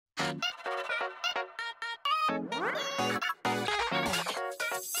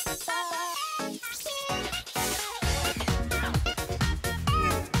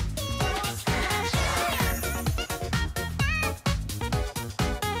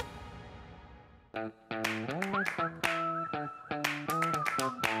Volume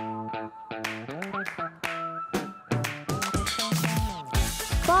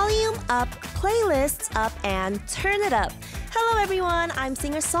up, playlists up, and turn it up. Hello everyone, I'm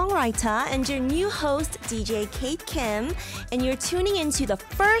singer-songwriter and your new host, DJ Kate Kim, and you're tuning into the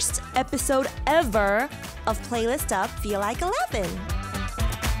first episode ever of Playlist Up Feel Like 11.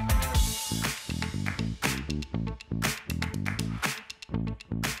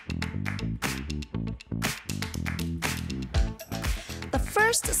 The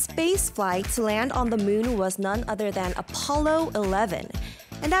first space flight to land on the moon was none other than Apollo 11.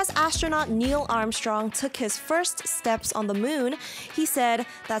 And as astronaut Neil Armstrong took his first steps on the moon, he said,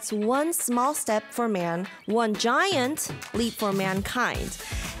 "That's one small step for man, one giant leap for mankind."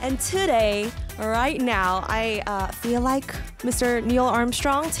 And today, right now, I feel like Mr. Neil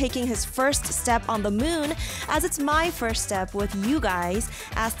Armstrong taking his first step on the moon, as it's my first step with you guys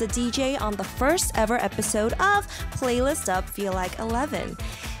as the DJ on the first ever episode of Playlist Up Feel Like 11.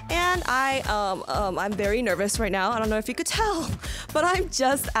 And I'm very nervous right now. I don't know if you could tell, but I'm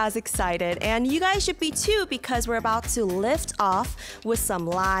just as excited. And you guys should be too, because we're about to lift off with some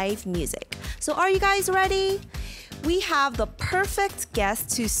live music. So are you guys ready? We have the perfect guest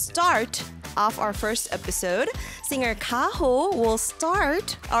to start off our first episode. Singer Gaho will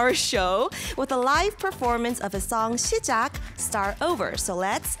start our show with a live performance of his song 시작, Start Over. So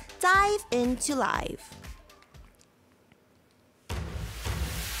let's dive into live.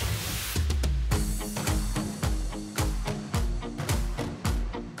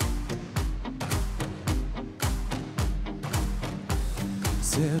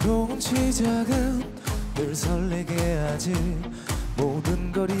 새로운 시작은 늘 설레게 하지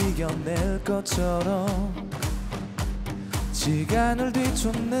모든 걸 이겨낼 것처럼 시간을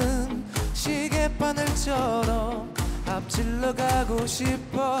뒤쫓는 시계바늘처럼 앞질러 가고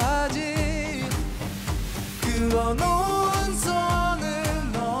싶어 하지 그어놓은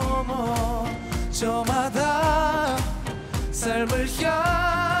선을 넘어 저마다 삶을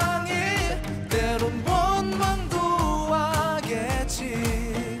향해 때론 원망도 하겠지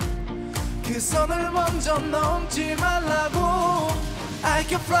그 선을 먼저 넘지 말라고 I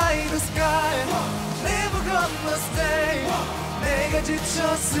can fly the sky Never gonna stay 내가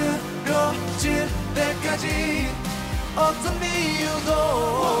지쳐 쓰러질 때까지 어떤 이유도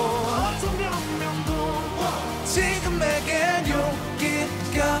어떤 변명도 지금 내겐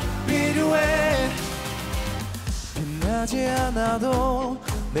용기가 필요해 빛나지 않아도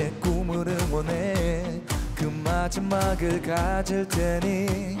내 꿈을 응원해 그 마지막을 가질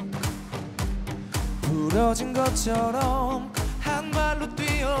테니 부러진 것처럼 한 발로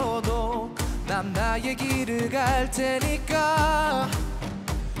뛰어도 난 나의 길을 갈 테니까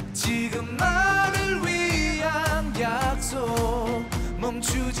지금 나를 위한 약속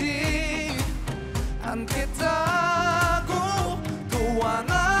멈추지 않겠다고 또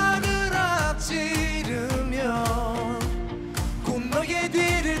하나를 앞지르면 곧 너의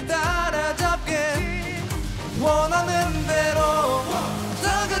뒤를 따라잡게 원하는 대로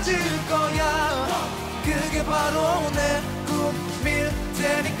다가질 거야 그게 바로 내 꿈일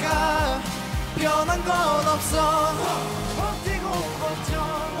테니까 변한 건 없어 버티고 버텨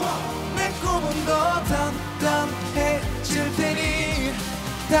내 꿈은 더 단단해질 테니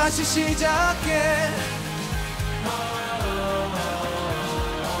다시 시작해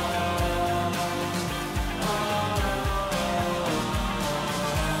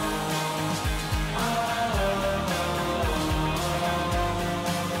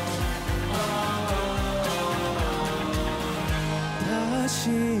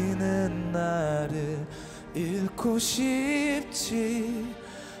다시는 나를 잃고 싶지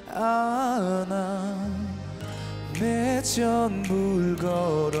않아 내 전부를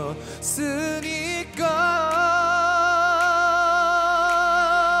걸었으니까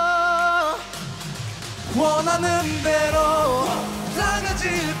원하는 대로 다가질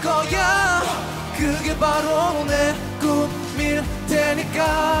거야 그게 바로 내 꿈일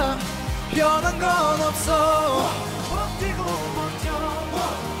테니까 변한 건 없어 버티고 버텨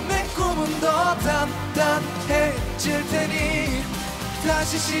내 꿈은 더 단단해질 테니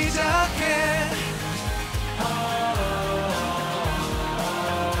다시 시작해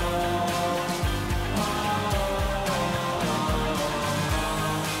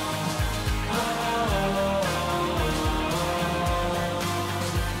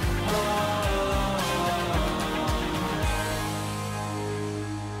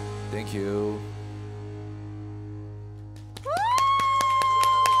Thank you.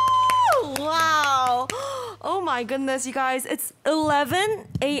 Wow! Oh my my goodness, you guys, it's 11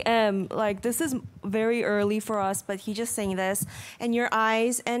 a.m. Like, this is very early for us, but he just sang this. And your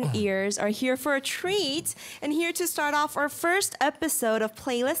eyes and ears are here for a treat. And here to start off our first episode of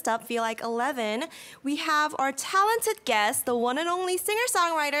Playlist Up, Feel Like 11, we have our talented guest, the one and only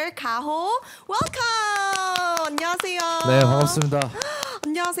singer-songwriter, Gaho. Welcome! 안녕하세요. 네, 반갑습니다.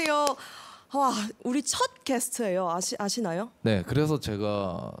 안녕하세요. 와, 우리 첫 게스트예요. 아시나요? 네, 그래서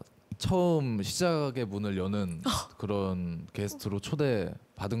제가 처음 시작의 문을 여는 그런 게스트로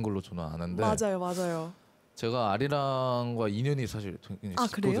초대받은 걸로 저는 아는데 맞아요. 제가 아리랑과 인연이 사실 굉장히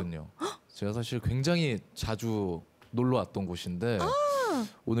깊거든요. 제가 사실 굉장히 자주 놀러 왔던 곳인데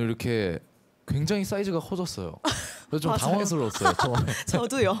오늘 이렇게 굉장히 사이즈가 커졌어요. 그래서 좀 당황스러웠어요. 처음에.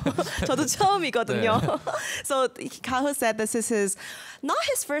 저도요. 저도 처음이거든요. 네. So Gaho said this is not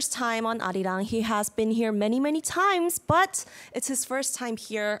his first time on Arirang. He has been here many times, but it's his first time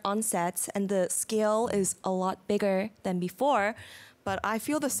here on set, and the scale is a lot bigger than before. But I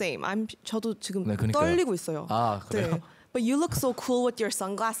feel the same. 저도 지금 네, 그러니까요. 떨리고 있어요. 아, 그래요? 네. But you look so cool with your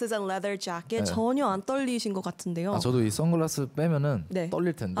sunglasses and leather jacket. 네. 전혀 안 떨리신 것 같은데요. 저도 이 선글라스 빼면은 네.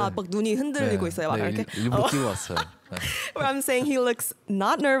 떨릴 텐데. 막 눈이 흔들리고 있어요. 막 이렇게. 일부러 끼고 왔어요. 네. I'm saying he looks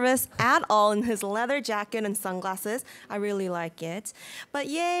not nervous at all in his leather jacket and sunglasses. I really like it. But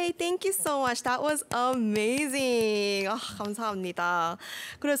yay, thank you so much. That was amazing. 감사합니다.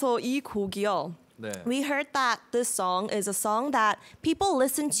 그래서 이 곡이요. 네. We heard that this song is a song that people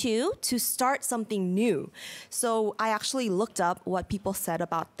listen to start something new. So I actually looked up what people said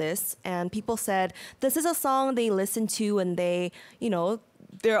about this, and people said this is a song they listen to when they,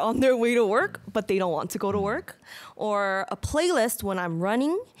 they're on their way to work, but they don't want to go to work, or a playlist when I'm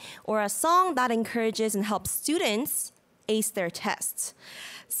running, or a song that encourages and helps students ace their tests.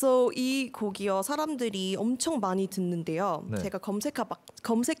 So 이 곡이요 사람들이 엄청 많이 듣는데요. 네. 제가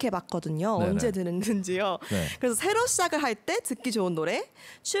검색해봤거든요. 네네. 언제 듣는지요. 네. 그래서 새로 시작을 할 때 듣기 좋은 노래,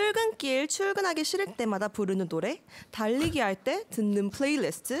 출근하기 싫을 때마다 부르는 노래, 달리기 할 때 듣는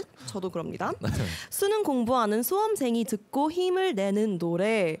플레이리스트. 저도 그럽니다. 수능 공부하는 수험생이 듣고 힘을 내는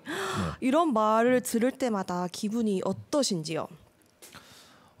노래. 이런 말을 들을 때마다 기분이 어떠신지요?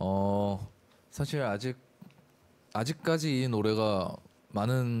 사실 아직까지 이 노래가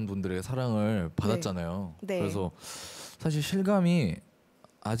많은 분들의 사랑을 받았잖아요. 네. 그래서 사실 실감이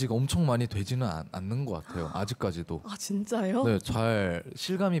아직 엄청 많이 되지는 않는 것 같아요. 아직까지도. 아 진짜요? 네, 잘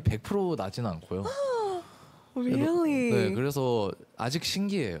실감이 100% 나지는 않고요. Really? 네, 그래서 아직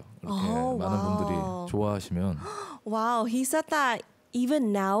신기해요. 이렇게 많은 분들이 좋아하시면. Wow, he said that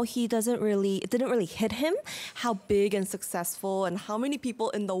even now it didn't really hit him how big and successful and how many people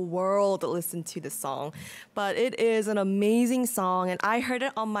in the world listen to this song. But it is an amazing song, and I heard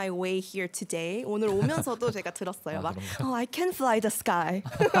it on my way here today. 오늘 오면서도 제가 들었어요. 막 I can fly the sky.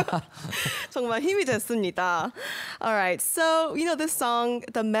 정말 힘이 됐습니다. All right, so this song,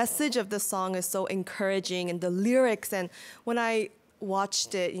 the message of the song is so encouraging, and the lyrics, and when I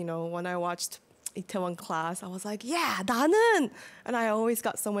watched it, when I watched Itaewon class, I was like, yeah, 나는! And I always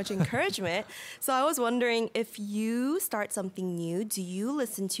got so much encouragement. So I was wondering, if you start something new, do you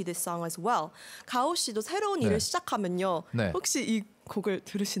listen to this song as well? 가오 씨도 새로운 일을 시작하면요. 네. 혹시 이 곡을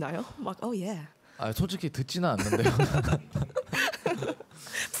들으시나요? 막, oh yeah. 솔직히 듣지는 않는데요.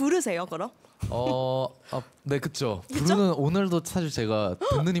 부르세요, 그럼? 네, 그쵸. 부르는 오늘도 사실 제가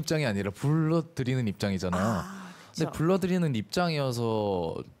듣는 입장이 아니라 불러드리는 입장이잖아요. 근데 불러드리는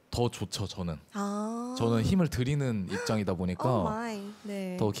입장이어서 더 좋죠, 저는. 저는 힘을 드리는 입장이다 보니까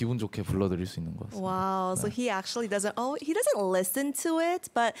네. 더 기분 좋게 불러드릴 수 있는 것 같습니다. Wow, so he actually doesn't listen to it,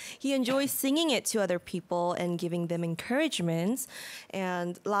 but he enjoys singing it to other people and giving them encouragements.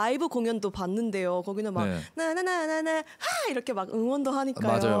 And 라이브 공연도 봤는데요. 거기는 막 나나나나나 하 이렇게 막 응원도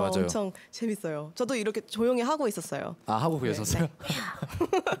하니까요. 맞아요. 엄청 재밌어요. 저도 이렇게 조용히 하고 있었어요. 하고 계셨어요?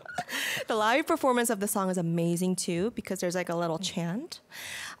 The live performance of the song is amazing too, because there's like a little chant.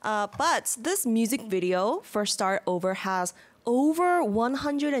 But this music video for Start Over has over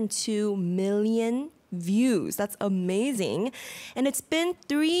 102 million views. That's amazing. And it's been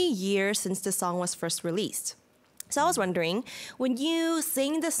 3 years since the song was first released. So I was wondering, when you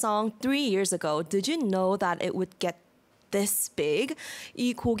sang the song 3 years ago, did you know that it would get this big?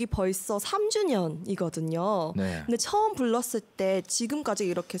 이 곡이 벌써 3주년이거든요. 네. 근데 처음 불렀을 때 지금까지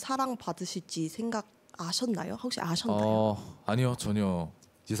이렇게 사랑받으실지 생각하셨나요? 혹시 아셨나요? 아니요, 전혀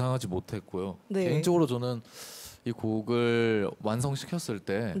예상하지 못했고요. 네. 개인적으로 저는 이 곡을 완성시켰을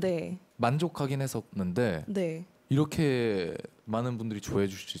때 네. 만족하긴 했었는데 네. 이렇게 많은 분들이 좋아해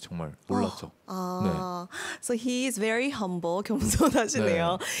주실지 정말 몰랐죠. So he is very humble,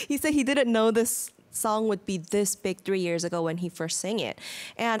 겸손하시네요. He said he didn't know this song would be this big 3 years ago when he first sang it.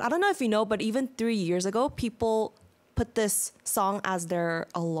 And I don't know if you know, but even 3 years ago, people put this song as their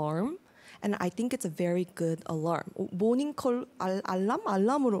alarm. And I think it's a very good alarm. 모닝콜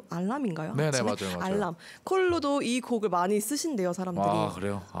알람인가요? 네네 맞아요. 알람. 콜로도 이 곡을 많이 쓰신대요 사람들이. 아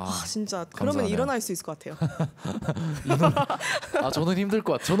그래요? 진짜 감사하네요. 그러면 일어날 수 있을 것 같아요. 저는 힘들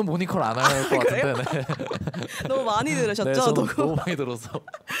것 같아요. 저는 모닝콜 안 할 것 같은데. 네. 너무 많이 들으셨죠? 네, 저는 너무 많이 들어서.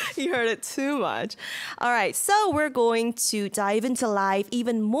 You heard it too much. All right, so we're going to dive into live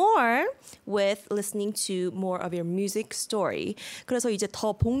even more with listening to more of your music story. 그래서 이제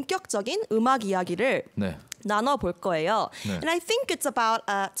더 본격적인 음악 이야기를 네. 나눠볼 거예요. 네. And I think it's about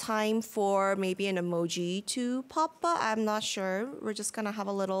time for maybe an emoji to pop up. I'm not sure. We're just gonna have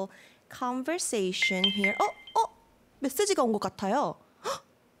a little conversation here. 메시지가 온 것 같아요.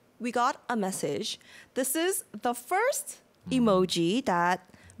 We got a message. This is the first emoji that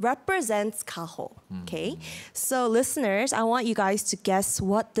represents Gaho. Okay? So listeners, I want you guys to guess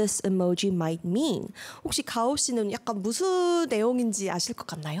what this emoji might mean. 혹시 가호 씨는 약간 무슨 내용인지 아실 것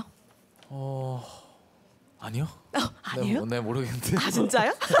같나요? 아니요. 아니요? 네, 모르겠는데. 아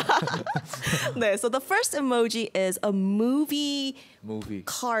진짜요? 네, so the first emoji is a movie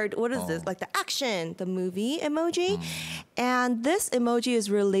card. What is this? Like the action, the movie emoji. And this emoji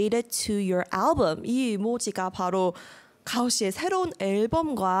is related to your album. 이 이모지가 바로 가호 씨의 새로운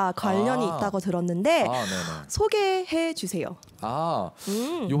앨범과 관련이 있다고 들었는데 소개해 주세요.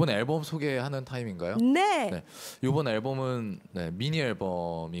 이번 앨범 소개하는 타임인가요? 네. 이번 앨범은 미니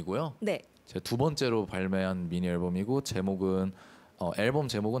앨범이고요. 네. 제 두 번째로 발매한 미니 앨범이고 제목은 앨범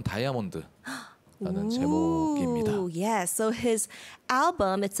제목은 다이아몬드라는 제목입니다. Yes, so his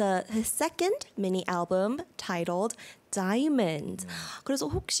album, it's his second mini album titled Diamond. 그래서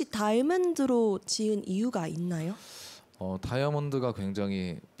혹시 다이아몬드로 지은 이유가 있나요? 다이아몬드가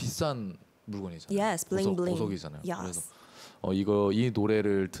굉장히 비싼 물건이잖아요. Yes, bling bling. 보석이잖아요. Yes. 그래서 이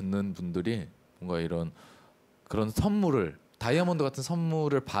노래를 듣는 분들이 뭔가 그런 선물을 다이아몬드 같은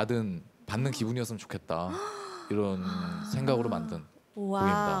선물을 받는 기분이었으면 좋겠다. 이런 생각으로 만든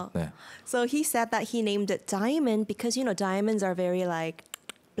곡입니다. 네. So he said that he named it Diamond because diamonds are very like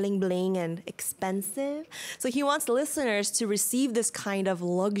bling bling and expensive. So he wants listeners to receive this kind of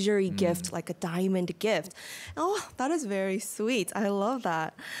luxury gift, like a diamond gift. Oh, that is very sweet. I love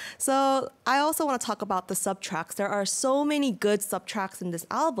that. So I also want to talk about the subtracks. There are so many good subtracks in this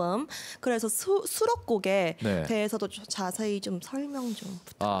album. 그래서 수록곡에 대해서도 자세히 좀 설명 좀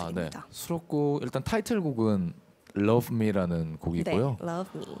부탁드립니다. 수록곡 일단 타이틀곡은 Love Me라는 곡이고요. 네,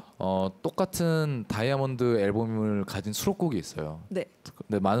 Love Me. 똑같은 다이아몬드 앨범을 가진 수록곡이 있어요. 네.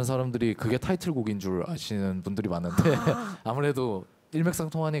 근데 많은 사람들이 그게 타이틀곡인 줄 아시는 분들이 많은데 아무래도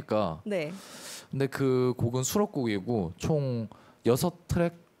일맥상통하니까. 네. 근데 그 곡은 수록곡이고 총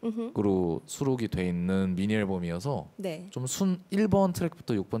 6트랙으로 수록이 돼 있는 미니 앨범이어서 좀 1번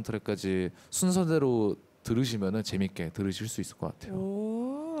트랙부터 6번 트랙까지 순서대로 들으시면은 재밌게 들으실 수 있을 것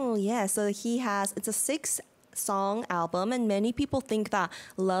같아요. Yeah, so it's a 6-song album, and many people think that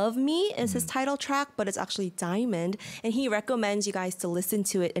Love Me is his title track, but it's actually Diamond, and he recommends you guys to listen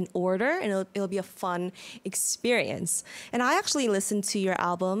to it in order, and it'll be a fun experience. And I actually listened to your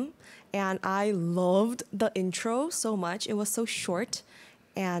album, and I loved the intro so much. It was so short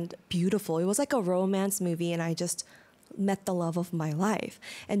and beautiful. It was like a romance movie, and I just met the love of my life.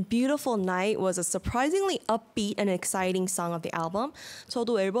 And Beautiful Night was a surprisingly upbeat and exciting song of the album.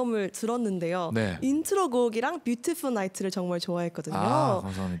 저도 앨범을 들었는데요. 인트로 곡이랑 Beautiful Night를 정말 좋아했거든요.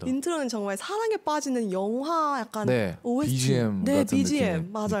 감사합니다. 인트로는 정말 사랑에 빠지는 영화 약간 OST. BGM 같은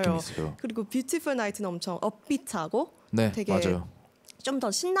BGM 맞아요. 있어요. 그리고 Beautiful Night는 엄청 업비트하고 되게 맞아요. 좀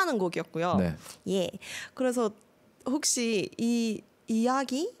더 신나는 곡이었고요. 예. 그래서 혹시 이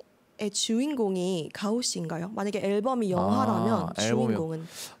이야기 주인공이 가호 씨인가요? 만약에 앨범이 영화라면 주인공은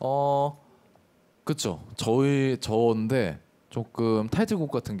그렇죠. 저인데 조금 타이틀곡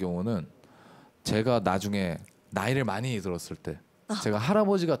같은 경우는 제가 나중에 나이를 많이 들었을 때 제가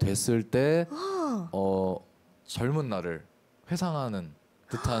할아버지가 됐을 때 젊은 날을 회상하는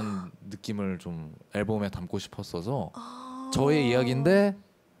듯한 느낌을 좀 앨범에 담고 싶었어서 저의 이야기인데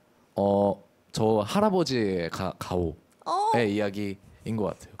저 할아버지의 가호의 이야기 인 것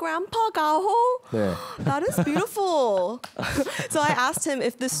같아요. Grandpa Gaho? 네. That is beautiful. So I asked him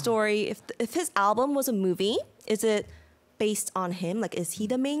if this story, if his album was a movie, is it based on him? Like, is he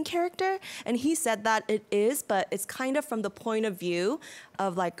the main character? And he said that it is, but it's kind of from the point of view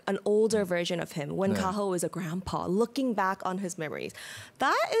of like an older version of him when Gaho is a grandpa, looking back on his memories.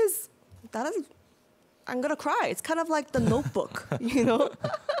 That is, I'm gonna cry. It's kind of like The Notebook,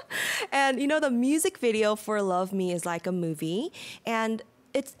 And the music video for Love Me is like a movie. And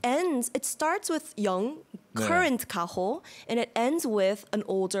it starts with young, current Gaho, and it ends with an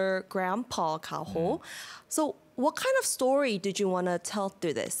older grandpa Gaho. So what kind of story did you want to tell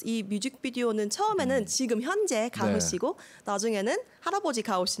through this? 이 뮤직비디오는 처음에는 지금 현재 가호 씨고 나중에는 할아버지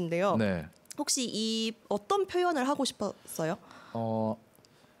가호 씨인데요. 네. 혹시 이 어떤 표현을 하고 싶었어요?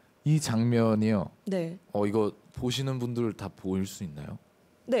 이 장면이요. 네. 이거 보시는 분들 다 보일 수 있나요?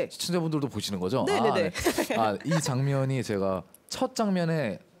 네. 시청자분들도 보시는 거죠? 네네네. 이 장면이 제가 첫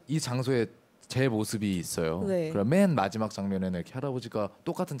장면에 이 장소에 제 모습이 있어요. 네. 그럼 맨 마지막 장면에는 이렇게 할아버지가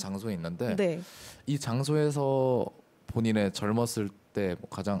똑같은 장소에 있는데 네. 이 장소에서 본인의 젊었을 때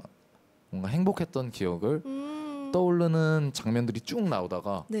가장 뭔가 행복했던 기억을 떠오르는 장면들이 쭉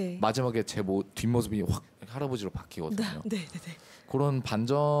나오다가 네. 마지막에 제 뒷모습이 확 할아버지로 바뀌거든요. 네. 그런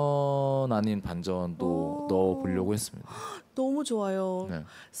반전 아닌 반전도 넣어보려고 했습니다. 너무 좋아요. 네.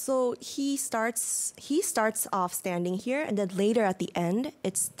 So he starts off standing here, and then later at the end,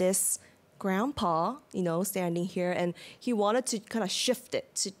 it's this grandpa, standing here, and he wanted to kind of shift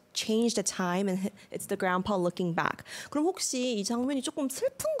it to change the time, and it's the grandpa looking back. 그럼 혹시 이 장면이 조금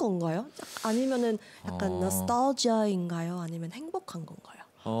슬픈 건가요? 아니면은 약간 nostalgia인가요? 아니면 행복한 건가요?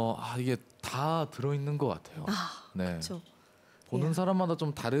 이게 다 들어있는 것 같아요. 네. 그렇죠. 보는 사람마다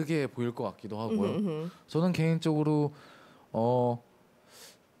좀 다르게 보일 것 같기도 하고요. 저는 개인적으로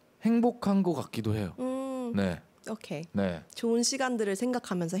행복한 것 같기도 해요. 네. 오케이. 네. 좋은 시간들을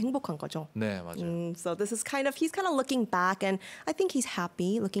생각하면서 행복한 거죠. 네, 맞아요. So this is he's kind of looking back, and I think he's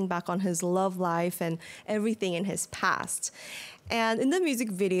happy looking back on his love life and everything in his past. And in the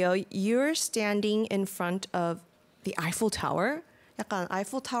music video, you're standing in front of the Eiffel Tower. 약간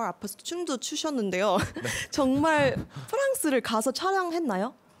아이플 타워 앞에서 춤도 추셨는데요. 네. 정말 프랑스를 가서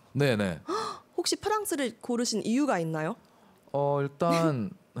촬영했나요? 네네. 혹시 프랑스를 고르신 이유가 있나요? 일단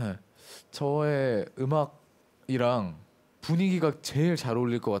네. 저의 음악이랑 분위기가 제일 잘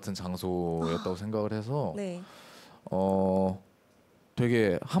어울릴 것 같은 장소였다고 생각을 해서 네.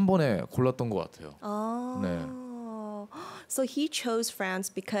 되게 한 번에 골랐던 것 같아요. 네. So he chose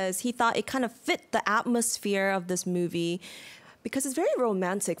France because he thought it kind of fit the atmosphere of this movie. Because it's very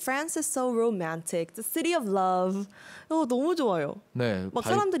romantic. France is so romantic. The city of love. 너무 좋아요. 네. 막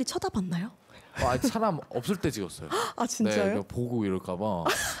사람들이 쳐다봤나요? 사람 없을 때 찍었어요. 아 진짜요? 네, 보고 이럴까봐.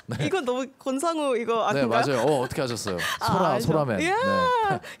 네. 이건 너무 권상우 이거 아닌가요? 네 맞아요. 어떻게 하셨어요? 소라맨. Yeah,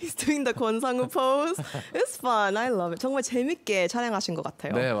 네. he's doing the 권상우 pose. It's fun. I love it. 정말 재밌게 촬영하신 것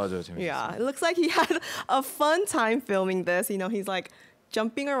같아요. 네 맞아요. 재밌었어요. Yeah, it looks like he had a fun time filming this. He's like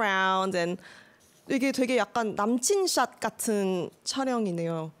jumping around and 이게 되게 약간 남친 샷 같은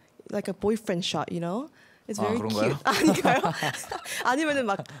촬영이네요. Like a boyfriend shot, It's very 그런가요? cute. 아닌가요? 아니면은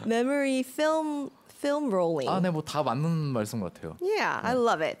막 memory film rolling. 네, 뭐 다 맞는 말씀 같아요. Yeah, I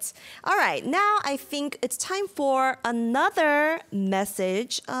love it. All right, now I think it's time for another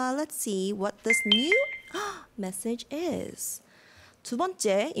message. Let's see what this new message is. 두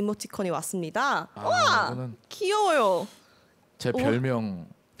번째 이모티콘이 왔습니다. 와, 이거는 귀여워요. 제 별명.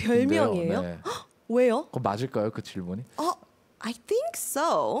 별명이에요? 네. 왜요? 그거 맞을까요? 그 질문이? I think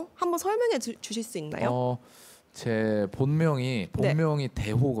so. 한번 설명해 주실 수 있나요? 제 본명이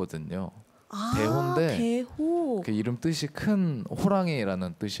대호거든요. 대호인데 대호. 그 이름 뜻이 큰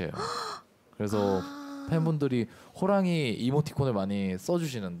호랑이라는 뜻이에요. 그래서 팬분들이 호랑이 이모티콘을 많이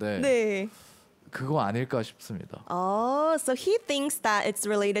써주시는데 네. 그거 아닐까 싶습니다. So he thinks that it's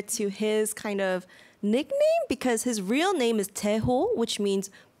related to his kind of nickname because his real name is Taeho, which means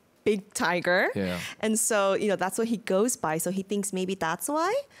big tiger. Yeah. And so, that's what he goes by. So he thinks maybe that's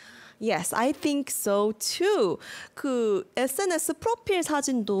why? Yes, I think so too. 그 SNS 프로필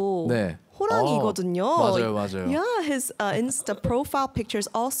사진도 네. 호랑이거든요. 맞아요. Yeah, his Insta profile picture is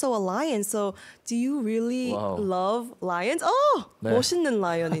also a lion. So do you really love lions? 네. 멋있는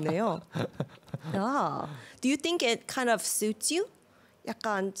라이언이네요. Yeah. Do you think it kind of suits you?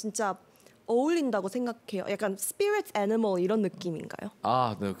 약간 진짜 어울린다고 생각해요. 약간 spirit animal 이런 느낌인가요?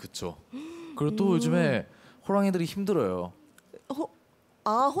 네, 그렇죠. 그리고 또 요즘에 호랑이들이 힘들어요.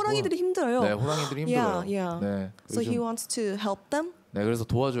 호랑이들이 힘들어요. 네, 호랑이들이 힘들어요. Yeah. 네. So he wants to help them? 네, 그래서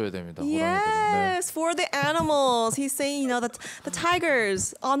도와줘야 됩니다. Yes, for the animals. He's saying, that the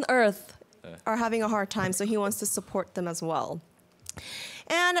tigers on Earth are having a hard time, so he wants to support them as well.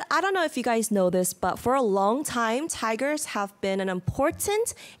 And I don't know if you guys know this, but for a long time, tigers have been an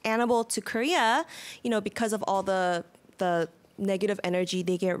important animal to Korea, because of all the negative energy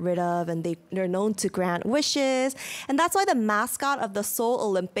they get rid of, and they're known to grant wishes. And that's why the mascot of the Seoul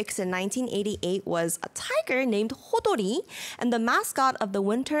Olympics in 1988 was a tiger named Hodori, and the mascot of the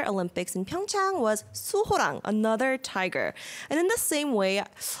Winter Olympics in Pyeongchang was Suhorang, another tiger. And in the same way,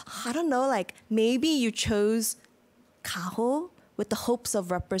 I don't know, like maybe you chose Gaho with the hopes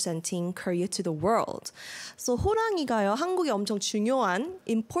of representing Korea to the world. So 호랑이가요 한국에 엄청 중요한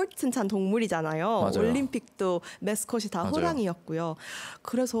important한 동물이잖아요. 맞아요. 올림픽도 매스컷이 다 맞아요. 호랑이였고요.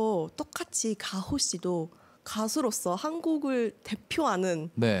 그래서 똑같이 가호 씨도 가수로서 한국을 대표하는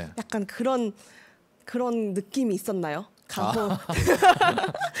네. 약간 그런 느낌이 있었나요? 가호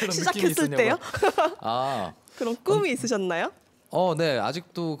그런 시작했을 느낌이 때요? 아, 그런 꿈이 있으셨나요? 네,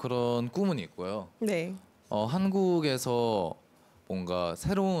 아직도 그런 꿈은 있고요. 네. 한국에서 뭔가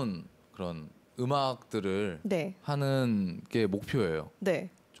새로운 그런 음악들을 네. 하는 게 목표예요. 네.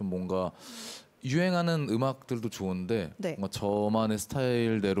 좀 뭔가 유행하는 음악들도 좋은데 네. 뭔가 저만의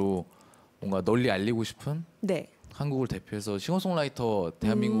스타일대로 뭔가 널리 알리고 싶은 네. 한국을 대표해서 싱어송라이터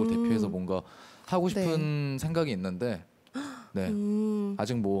대한민국을 대표해서 뭔가 하고 싶은 생각이 있는데 네.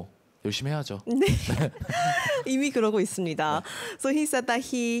 아직 뭐 열심히 해야죠. 네. 이미 그러고 있습니다. So he said that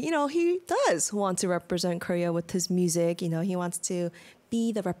he does want to represent Korea with his music. He wants to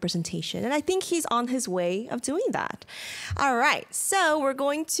be the representation. And I think he's on his way of doing that. All right. So we're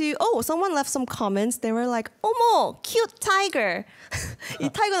going to, someone left some comments. They were like, 어머, cute tiger. 이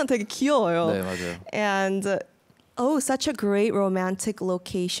타이거는 되게 귀여워요. 네, 맞아요. And such a great romantic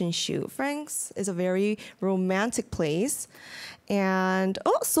location shoot. Frank's is a very romantic place. And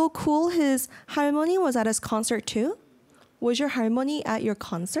so cool. His 할머니 was at his concert too. Was your 할머니 at your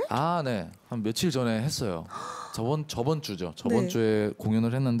concert? 아, 네. 한 며칠 전에 했어요. 저번 주죠. 저번 네. 주에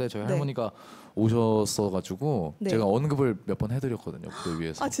공연을 했는데 저희 네. 할머니가 오셨어가지고 네. 제가 언급을 몇 번 해드렸거든요. 무대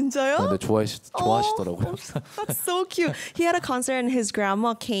위에서. 아 진짜요? 네, 좋아하시더라고요. That's so cute. He had a concert and his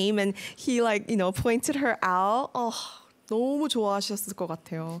grandma came and he pointed her out. 너무 좋아하셨을 것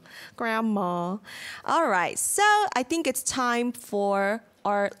같아요. Grandma. All right. So I think it's time for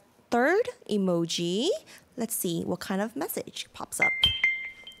our third emoji. Let's see what kind of message pops up.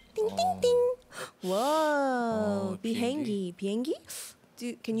 Ding ding ding. Whoa. 비행기. 비행기?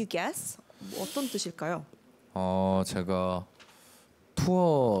 Can you guess? 어떤 뜻일까요? 제가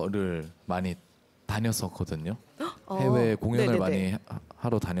투어를 많이 다녔었거든요. 해외 공연을 네네네. 많이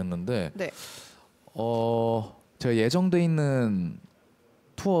하러 다녔는데 네. 제가 예정돼 있는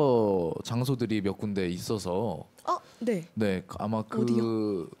투어 장소들이 몇 군데 있어서 네. 네, 아마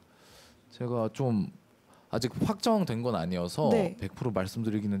어디요? 제가 좀 아직 확정된 건 아니어서 네. 100%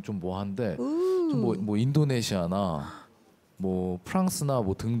 말씀드리기는 좀 뭐한데 좀 뭐 인도네시아나 뭐 프랑스나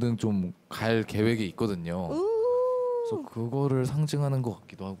뭐 등등 좀 갈 계획이 있거든요. 그래서 그거를 상징하는 것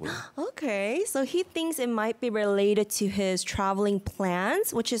같기도 하고요. Okay, so he thinks it might be related to his traveling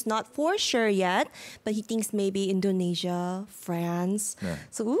plans, which is not for sure yet, but he thinks maybe Indonesia, France. 네.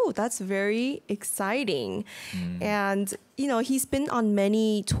 So, that's very exciting. And, he's been on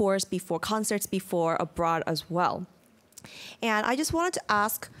many tours before, concerts before abroad as well. And I just wanted to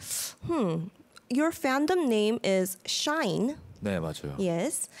ask, your fandom name is Shine. 네, 맞아요.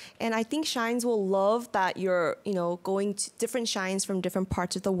 Yes, and I think Shines will love that you're, going to different Shines from different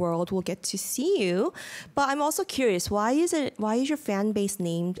parts of the world will get to see you. But I'm also curious, why is your fan base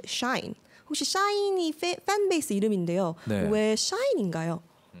named Shine? 혹시 Shine이 fan base 이름인데요. 네. 왜 Shine인가요?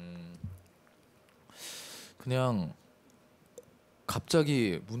 그냥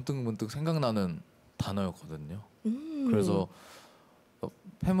갑자기 문득 생각나는 단어였거든요. 그래서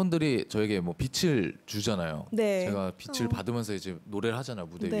팬분들이 저에게 뭐 빛을 주잖아요. 네. 제가 빛을 받으면서 이제 노래를 하잖아요,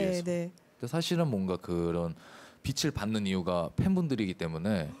 무대 네, 위에서. 네. 근데 사실은 뭔가 그런 빛을 받는 이유가 팬분들이기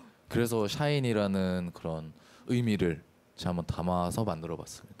때문에 그래서 샤인이라는 그런 의미를 제가 한번 담아서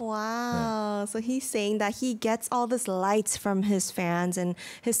만들어봤습니다. Wow. So he's saying that he gets all this light from his fans and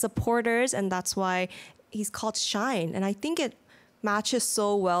his supporters, and that's why he's called Shine. And I think it matches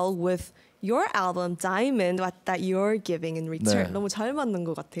so well with your album Diamond that you're giving in return. 네. 너무 잘 맞는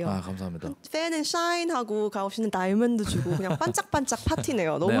것 같아요. 아, 감사합니다. 팬은 샤인하고 가오 씨는 다이아몬드 주고 그냥 반짝반짝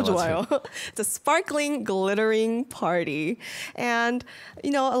파티네요. 너무 네, 좋아요. It's a sparkling, glittering party. And,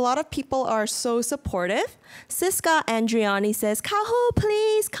 a lot of people are so supportive. Siska Andriani says, Gaho,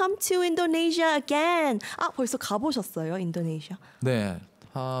 please come to Indonesia again. 벌써 가보셨어요, 인도네시아? 네,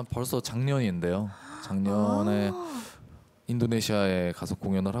 벌써 작년인데요. 작년에 인도네시아에 가서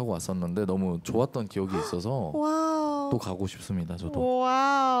공연을 하고 왔었는데 너무 좋았던 기억이 있어서 Wow. 또 가고 싶습니다. 저도.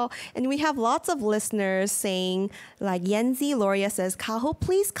 Wow. And we have lots of listeners saying, like Yenzi Loria says, Gaho,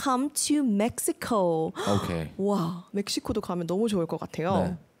 please come to Mexico. 오케이. 와, 멕시코도 가면 너무 좋을 것 같아요.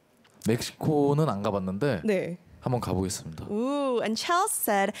 네. 멕시코는 안 가봤는데 네. 한번 가보겠습니다. Ooh, and Chelsea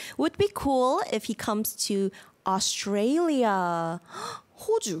said, would be cool if he comes to Australia.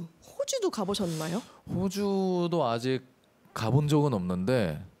 호주도 가보셨나요? 호주도 아직 가본 적은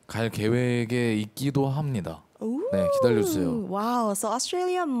없는데 갈 계획에 있기도 합니다. Ooh. 네, 기다려주세요. Wow, so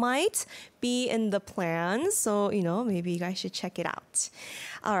Australia might be in the plans. So, maybe you guys should check it out.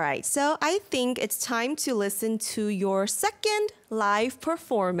 All right, so I think it's time to listen to your second live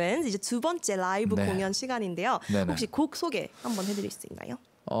performance. 이제 두 번째 라이브 네. 공연 시간인데요. 네네. 혹시 곡 소개 한번 해드릴 수 있나요?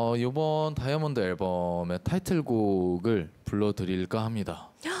 이번 다이아몬드 앨범의 타이틀곡을 불러드릴까 합니다.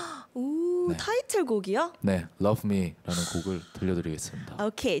 오, 네. 타이틀곡이요? 네, Love Me라는 곡을 들려드리겠습니다.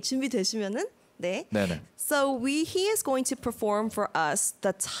 오케이, 준비되시면은 네. 네네. So he is going to perform for us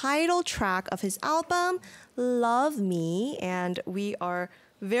the title track of his album, Love Me, and we are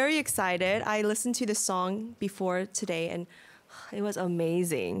very excited. I listened to the song before today, and it was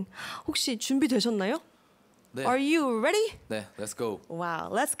amazing. 혹시 준비되셨나요? 네. Are you ready? 네, let's go. Wow,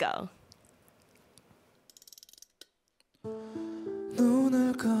 let's go.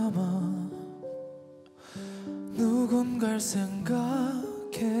 눈을 감아 누군가를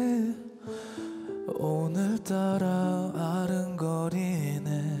생각해 오늘따라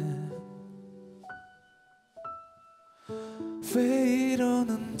아른거리네 왜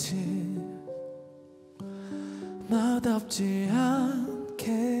이러는지 나답지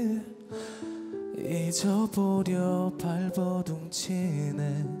않게 잊어보려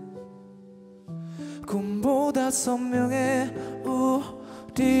발버둥치네 꿈보다 선명해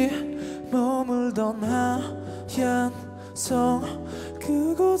우리 머물던 하얀 성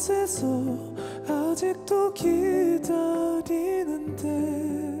그곳에서 아직도 기다리는데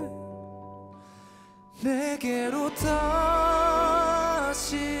내게로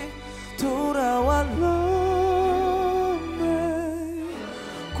다시 돌아와 Love me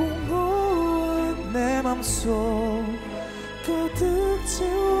공허한 내 맘속 가득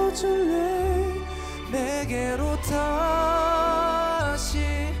채워줄래 내게로 다시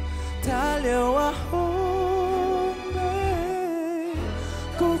달려와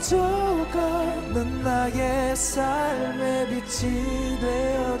꺼져가는 나의 삶의 빛이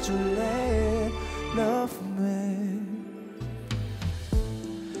되어줄래 Love me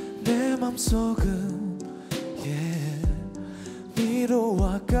내 맘속은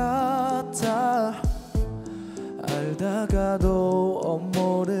미로와 같아 알다가도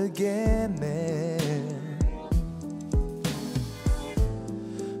모르겠네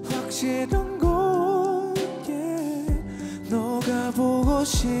확실한 건 너가 보고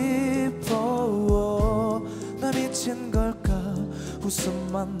싶어 나 미친 걸까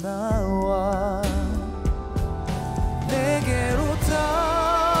웃음만 나와 내게로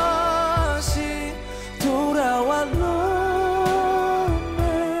다시 돌아와 Love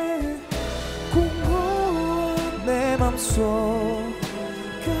me 공허한 내 맘속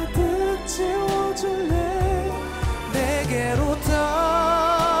가득 채워줄래 내게로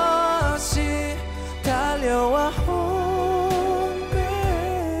다시 달려와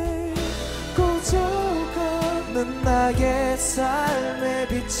나의 삶의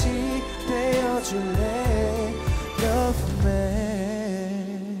빛이 되어줄래 Love me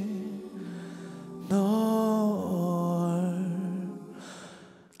널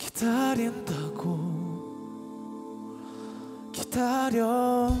기다린다고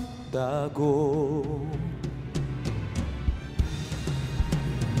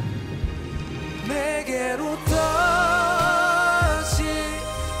내게로 다시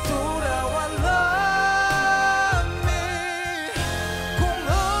돌아와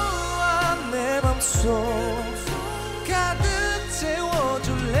가득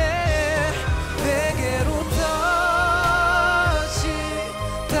채워줄래 내게로 다시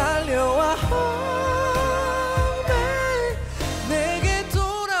달려와 내게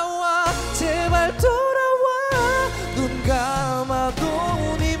돌아와 제발 돌아와 눈 감아도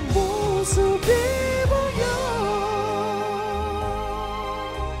네 모습이 보여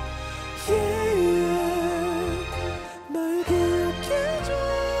날 기억해줘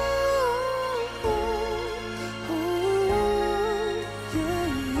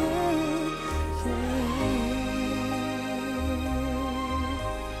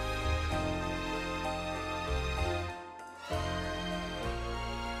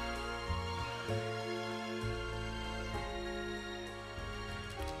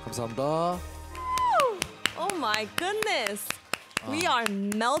감사합니다. Oh my goodness. We are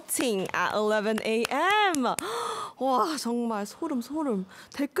melting at 11 a.m. 와, 정말 소름.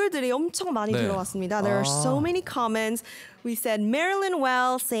 댓글들이 엄청 많이 네. 들어왔습니다. There are so many comments. We said Marilyn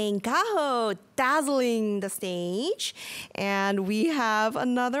Wells saying Gaho dazzling the stage. And we have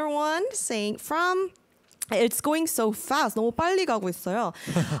another one saying from It's going so fast. 너무 빨리 가고 있어요.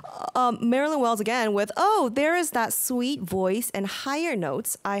 Marilyn Wells again with, oh, there is that sweet voice and higher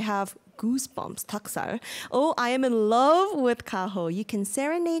notes. I have goosebumps. 닭살. Oh, I am in love with Gaho. You can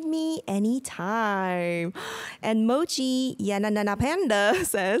serenade me anytime. And Mochi Yananana Panda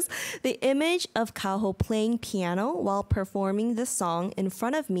says, the image of Gaho playing piano while performing this song in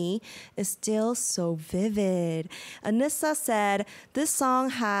front of me is still so vivid. Anissa said, this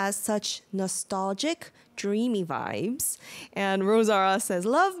song has such nostalgic, dreamy vibes. And Rosara says,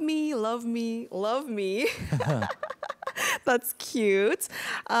 love me, love me, love me. That's cute.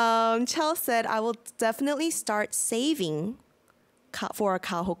 Chell said, I will definitely start saving for a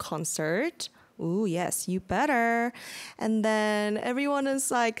Gaho concert. Ooh, yes, you better. And then everyone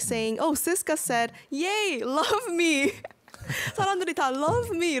is like saying, oh, Siska said, yay, love me. 사람들이 다 love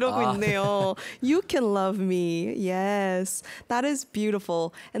me 이러고 있네요. You can love me. Yes, that is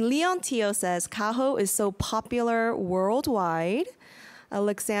beautiful. And Leon Tio says, Gaho is so popular worldwide.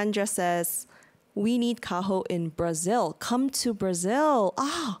 Alexandra says, we need Gaho in Brazil. Come to Brazil.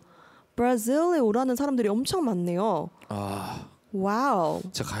 브라질에 오라는 사람들이 엄청 많네요. 와우.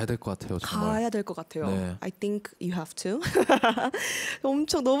 진짜 가야 될 것 같아요. 정말. 가야 될 것 같아요. 네. I think you have to.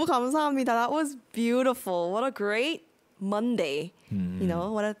 엄청 너무 감사합니다. That was beautiful. What a great Monday. You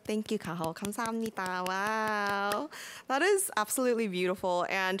know, what a thank you, Gaho. 감사합니다. Wow. That is absolutely beautiful.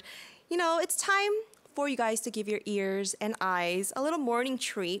 And, you know, it's time for you guys to give your ears and eyes a little morning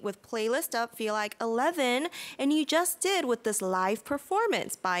treat with Playlist Up Feel Like 11. And you just did with this live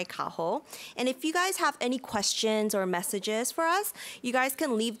performance by Gaho. And if you guys have any questions or messages for us, you guys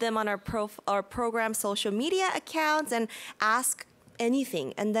can leave them on our program social media accounts and ask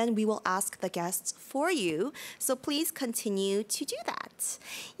anything, and then we will ask the guests for you. So please continue to do that.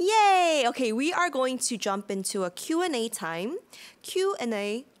 Yay! Okay, we are going to jump into a Q&A time.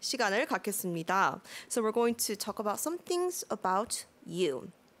 Q&A 시간을 갖겠습니다. So we're going to talk about some things about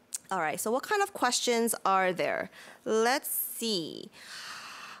you. All right, so what kind of questions are there? Let's see.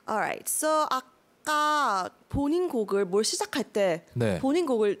 All right, so 아까 본인 곡을 뭘 시작할 때 본인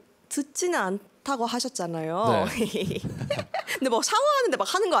곡을 듣지는 않다고 하셨잖아요. 네. 근데 뭐 샤워하는데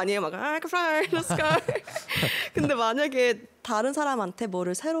막 하는 거 아니에요? 막 근데 만약에 다른 사람한테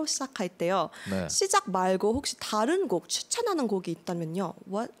뭐를 새로 시작할 때요. 시작 말고 혹시 다른 곡 추천하는 곡이 있다면요.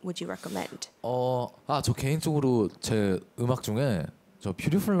 What would you recommend? 저 개인적으로 제 음악 중에 저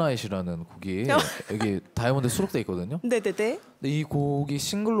Beautiful Night이라는 곡이 여기 다이아몬드에 수록돼 있거든요. 네네네. 근데 이 곡이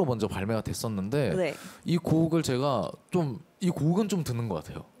싱글로 먼저 발매가 됐었는데 이 곡을 제가 이 곡은 좀 듣는 것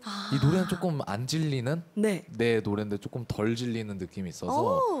같아요. 이 노래는 조금 안 질리는 내 노래인데 조금 덜 질리는 느낌이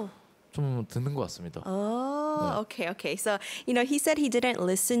있어서 좀 듣는 것 같습니다. Okay. So, you know, he said he didn't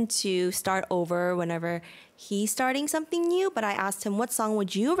listen to Start Over whenever he's starting something new, but I asked him, what song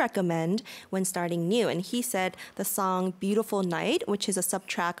would you recommend when starting new? And he said the song Beautiful Night, which is a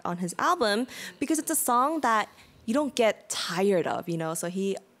subtrack on his album, because it's a song that you don't get tired of, you know, so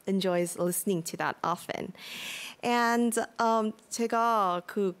he enjoys listening to that often. And 제가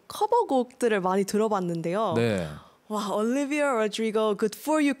그 커버곡들을 많이 들어봤는데요. 와, 올리비아 로드리고 Good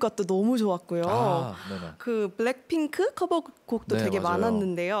For You 것도 너무 좋았고요. 그 블랙핑크 커버곡도 되게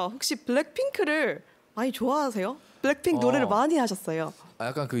많았는데요. 혹시 블랙핑크를 많이 좋아하세요? 블랙핑크 노래를 많이 하셨어요.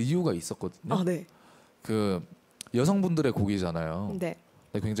 약간 그 이유가 있었거든요. 그 여성분들의 곡이잖아요.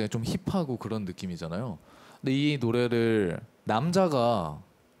 굉장히 좀 힙하고 그런 느낌이잖아요. 근데 이 노래를 남자가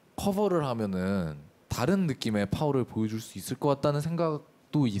커버를 하면은 다른 느낌의 파워를 보여줄 수 있을 것 같다는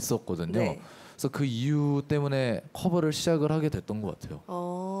생각도 있었거든요. 그래서 그 이유 때문에 커버를 시작을 하게 됐던 것 같아요.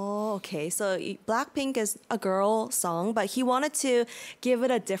 Okay. So Blackpink is a girl song, but he wanted to give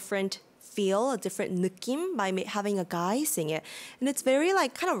it a different feel, a different 느낌 by having a guy sing it. And it's very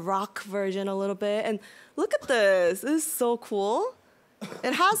like kind of rock version a little bit. And look at this. This is so cool.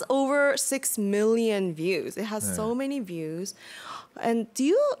 It has over 6 million views. It has so many views. And do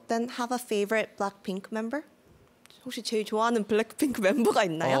you then have a favorite Blackpink member? 혹시 제일 좋아하는 블랙핑크 멤버가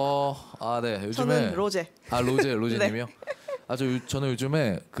있나요? 네. 요즘에 저는 로제. 로제님이요? 저는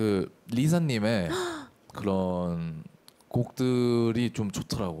요즘에 그 리사님의 그런 곡들이 좀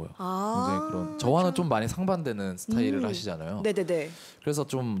좋더라고요. 굉장히 그런 저와는 좀 많이 상반되는 스타일을 하시잖아요. 네네네. 그래서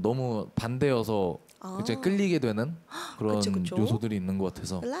좀 너무 반대여서 굉장히 끌리게 되는 그런 요소들이 있는 것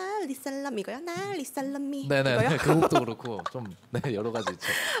같아서. 리살람 이거요? 리살람이. 네네. 그 곡도 그렇고 좀 여러 가지 있죠.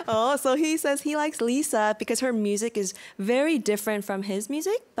 So he says he likes Lisa because her music is very different from his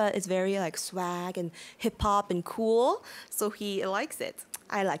music, but it's very like swag and hip hop and cool. So he likes it.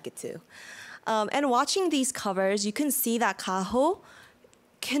 I like it too. And watching these covers, you can see that Gaho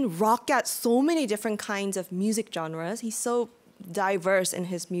can rock at so many different kinds of music genres. He's so diverse in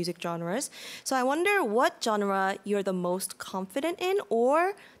his music genres. So I wonder what genre you're the most confident in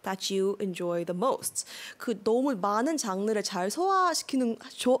or that you enjoy the most. 그 너무 많은 장르를 잘 소화하는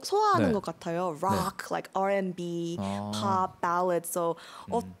네. 것 같아요. Rock, like R&B, pop, ballad. So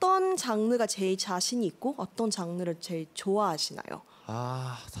어떤 장르가 제일 자신 있고 어떤 장르를 제일 좋아하시나요?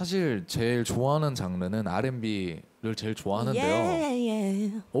 사실 제일 좋아하는 장르는 R&B를 제일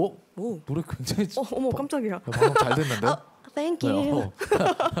좋아하는데요. 오. 노래 굉장히 어머 깜짝이야. 방금 잘 됐는데요? Thank you.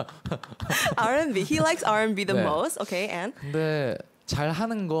 R&B. He likes R&B the most. Okay, and? 근데 잘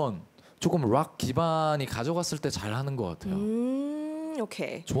하는 건 조금 락 기반이 가져갔을 때 잘 하는 것 같아요.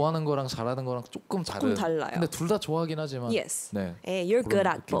 Okay. 좋아하는 거랑 잘하는 거랑 조금 달라요. 근데 둘 다 좋아하긴 하지만. Yes. 네. Hey, you're good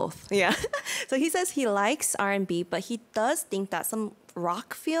at 느낌. both. Yeah. So he says he likes R&B, but he does think that some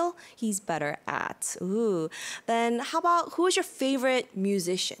rock feel he's better at. Ooh. Then how about who is your favorite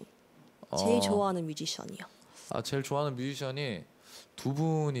musician? 제일 좋아하는 뮤지션이요. 제일 좋아하는 뮤지션이 두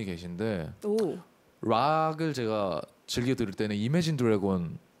분이 계신데 오. 락을 제가 즐겨 들을 때는 이매진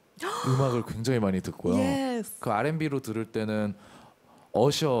드래곤 음악을 굉장히 많이 듣고요. Yes. 그 R&B로 들을 때는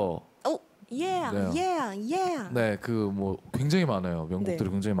어셔. Yeah, 네. yeah. 네, 그 뭐 굉장히 많아요. 명곡들이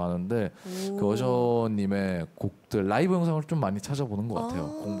굉장히 많은데 그 어셔님의 곡들 라이브 영상을 좀 많이 찾아보는 것 같아요.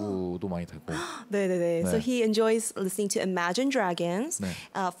 공부도 많이 되고. 네. So he enjoys listening to Imagine Dragons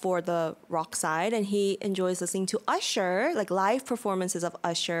for the rock side, and he enjoys listening to Usher, like live performances of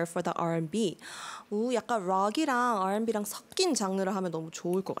Usher for the R&B. 약간 락이랑 R&B랑 섞인 장르를 하면 너무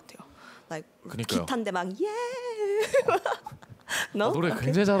좋을 것 같아요. Like 기타인데 막 No? 노래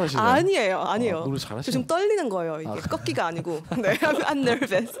굉장히 잘하시네요. 아니에요. 노래 잘하시네요. 좀 떨리는 거예요. 이게 꺾기가 아니고. 네, I'm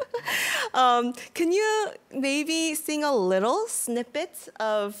nervous. Can you maybe sing a little snippet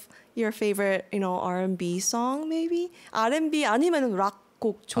of your favorite, R&B song, maybe? R&B 아니면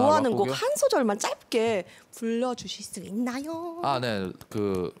락곡 좋아하는 곡 한 소절만 짧게 불러주실 수 있나요? 네,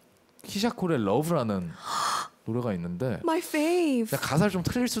 그 키샤콜의 Love라는 노래가 있는데. My fave. 가사를 좀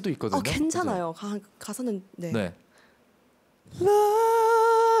틀릴 수도 있거든요. 괜찮아요. 가사는 네. Love,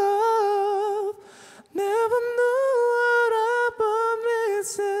 never knew what I've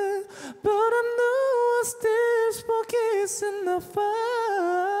missing, but I knew I still spoke in the fire.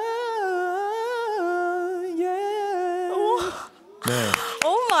 Yeah. 네.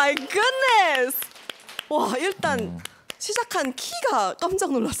 Oh my goodness. 와, 일단 시작한 키가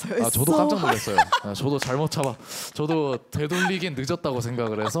깜짝 놀랐어요. 저도 깜짝 놀랐어요. 저도 잘못 저도 되돌리긴 늦었다고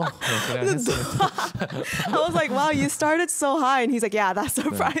생각을 해서 그냥 했습니다. I was like, wow, you started so high, and he's like, yeah, that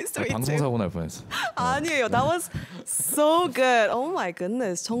surprised me too. 방송사고 날 뻔했어. 아니에요, that was so good. Oh my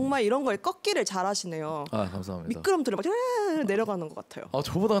goodness, 정말 이런 걸 꺾기를 잘하시네요. 감사합니다. 미끄럼틀을 막 내려가는 것 같아요.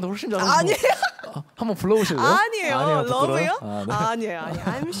 저보다 근데 훨씬 잘하시고. 아니에요. 한번 불러보실래요? 아니에요. 러브요? 네. 아니에요.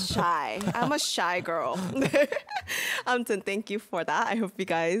 I'm shy. I'm a shy girl. 네. 아무튼 thank you for that. I hope you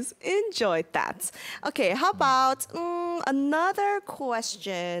guys enjoyed that. Okay, how about another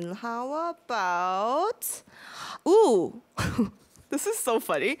question? How about this is so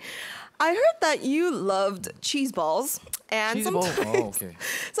funny. I heard that you loved cheese balls. And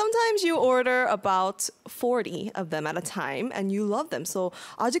sometimes you order about 40 of them at a time and you love them. So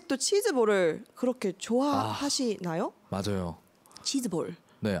아직도 치즈볼을 그렇게 좋아하시나요? 맞아요. 치즈볼.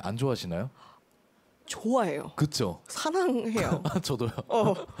 네, 안 좋아하시나요? 좋아해요. 그쵸? 사랑해요. 저도요.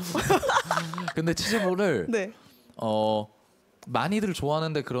 근데 치즈볼을 많이들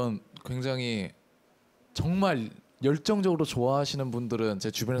좋아하는데 그런 굉장히 정말 열정적으로 좋아하시는 분들은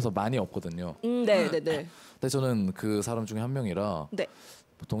제 주변에서 많이 없거든요. 네. 근데 저는 그 사람 중에 한 명이라 네.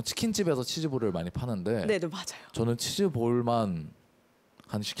 보통 치킨집에서 치즈볼을 많이 파는데 네, 맞아요. 저는 치즈볼만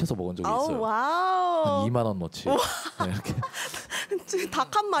한 시켜서 먹은 적이 있어요. 와우. 한 2만 원 넣지. 네, 이렇게.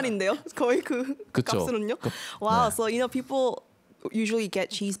 닭 한 마리인데요. 거의 그 값으로는요. Wow. 네. So people usually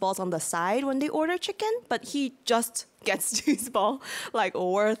get cheese balls on the side when they order chicken, but he just gets cheese ball like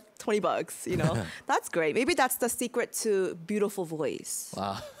worth $20, That's great. Maybe that's the secret to beautiful voice.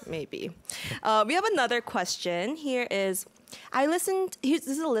 Maybe. We have another question. Here is this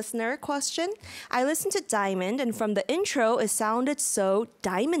is a listener question. I listened to Diamond, and from the intro, it sounded so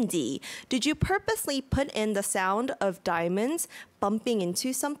diamondy. Did you purposely put in the sound of diamonds bumping into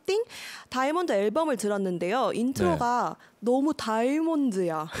something? 다이몬드 앨범을 들었는데요. 인트로가 너무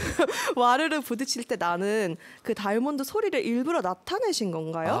다이몬드야. 와르르 부딪힐 때 나는 그 다이몬드 소리를 일부러 나타내신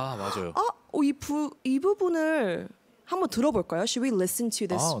건가요? 맞아요. 이 부분을 한번 들어볼까요? Should we listen to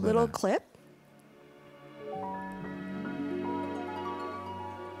this little clip?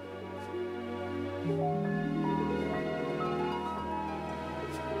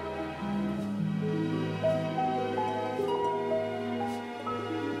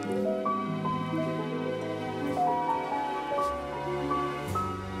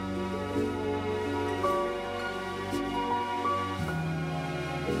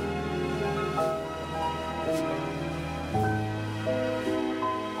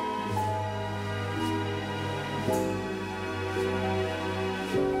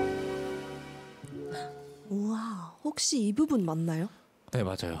 우와, 혹시 이 부분 맞나요? 네,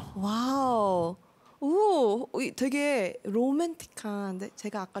 맞아요. 와우. 오, 되게 로맨틱한,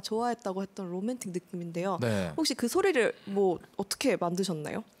 제가 아까 좋아했다고 했던 로맨틱 느낌인데요. 네. 혹시 그 소리를 뭐 어떻게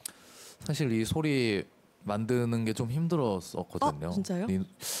만드셨나요? 사실 이 소리 만드는 게 좀 힘들었었거든요. 진짜요?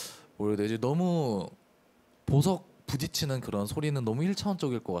 뭐라 해야 되지? 너무 보석 부딪히는 그런 소리는 너무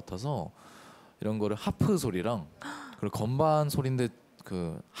일차원적일 것 같아서 이런 거를 하프 소리랑 그리고 건반 소리인데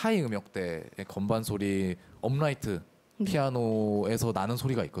그 하이 음역대의 건반 소리 업라이트 피아노에서 나는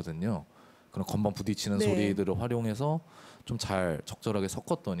소리가 있거든요. 그런 건반 부딪히는 네. 소리들을 활용해서 좀 잘 적절하게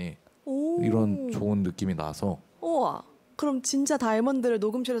섞었더니 오. 이런 좋은 느낌이 나서. 우와. 그럼 진짜 다이아몬드를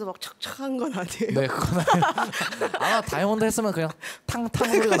녹음실에서 막 착착한 건 아니에요? 네, 그건 아마 다이아몬드 했으면 그냥 탕탕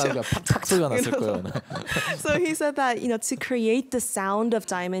소리가 나고 그냥 팍팍 소리가 났을 거예요. So he said that, to create the sound of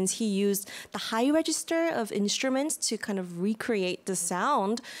diamonds, he used the high register of instruments to kind of recreate the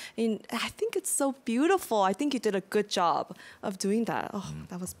sound. And I think it's so beautiful. I think you did a good job of doing that. Oh,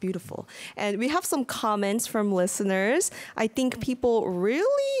 that was beautiful. And we have some comments from listeners. I think people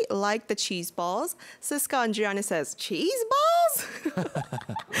really like the cheese balls. Siska Andriani says, cheese balls?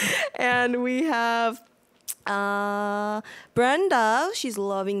 And we have Brenda, she's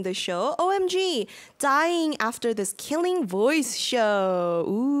loving the show. OMG, dying after this killing voice show.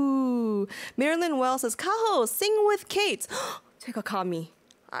 Ooh. Marilyn Wells says, Gaho, sing with Kate. 제가 감히.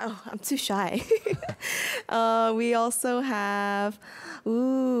 Oh, I'm too shy. We also have,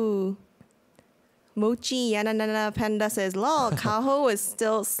 Mochi Yananana Panda says, lol, Gaho is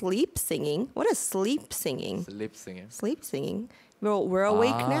still sleep singing. What is sleep singing? 슬립 싱잉. Sleep singing. We're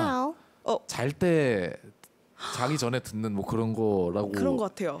awake now. 잘 때 자기 전에 듣는 뭐 그런 거라고 그런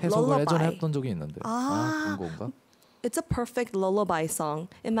것 같아요. 해석을 예전에 Lullaby. 했던 적이 있는데. 그런 건가? It's a perfect lullaby song.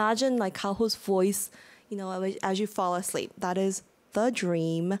 Imagine like Gaho's voice, as you fall asleep. That is the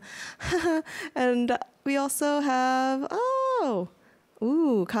dream. And we also have,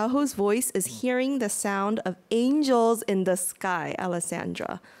 Gaho's voice is hearing the sound of angels in the sky,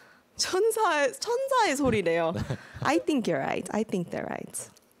 Alessandra. 천사의 소리래요. I think you're right. I think they're right.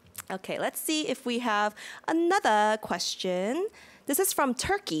 Okay, let's see if we have another question. This is from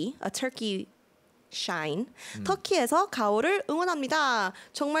Turkey, a Turkey shine. 터키에서 가오를 응원합니다.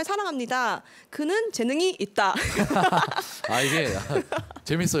 정말 사랑합니다. 그는 재능이 있다. 이게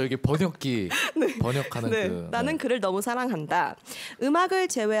재밌어요. 이게 번역기 번역하는 그. 나는 그를 너무 사랑한다. 음악을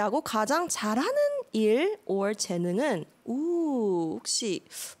제외하고 가장 잘하는 일 or 재능은 혹시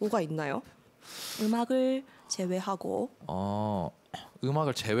뭐가 있나요? 음악을 제외하고.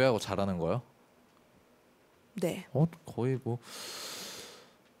 음악을 제외하고 잘하는 거요? 네. 거의 뭐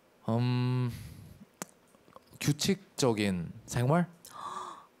규칙적인 생활?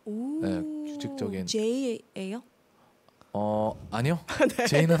 네, 규칙적인. J예요? 아니요.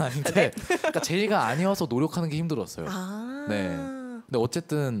 제이는 아닌데, 그러니까 제이가 아니어서 노력하는 게 힘들었어요. 네. 근데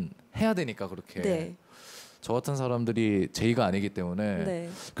어쨌든 해야 되니까 그렇게. 네. 저 같은 사람들이 제이가 아니기 때문에 네.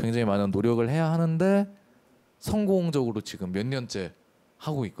 굉장히 많은 노력을 해야 하는데 성공적으로 지금 몇 년째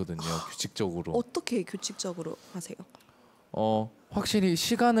하고 있거든요. 규칙적으로. 어떻게 규칙적으로 하세요? 확실히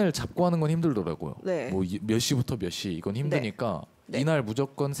시간을 잡고 하는 건 힘들더라고요. 네. 뭐 몇 시부터 몇 시 이건 힘드니까 이날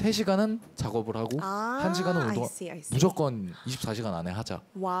무조건 3시간은 작업을 하고 1시간은 운동. 무조건 24시간 안에 하자.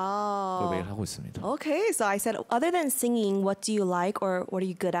 와우. 그걸 매일 하고 있습니다. Okay, so I said, other than singing, what do you like or what are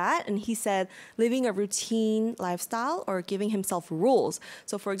you good at? And he said, living a routine lifestyle or giving himself rules.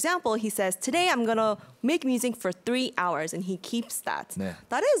 So for example, he says, today I'm gonna make music for 3 hours, and he keeps that. 네.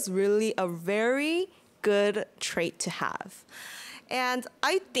 That is really a very good trait to have. And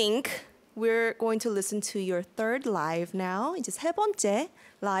I think we're going to listen to your third live now. 이제 세 번째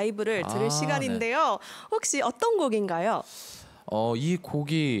라이브를 들을 시간인데요. 혹시 어떤 곡인가요? 이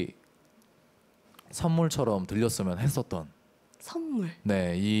곡이 선물처럼 들렸으면 했었던. 선물.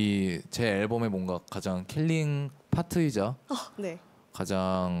 네, 이 제 앨범의 뭔가 가장 킬링 파트이자 네.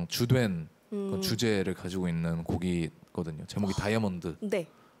 가장 주된 주제를 가지고 있는 곡이거든요. 제목이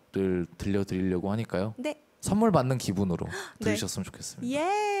다이아몬드를 들려드리려고 하니까요. 네. 선물 받는 기분으로 들으셨으면 좋겠습니다.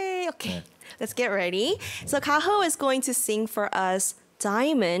 Yay! Okay, let's get ready. So Gaho is going to sing for us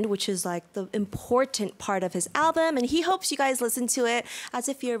Diamond, which is like the important part of his album, and he hopes you guys listen to it as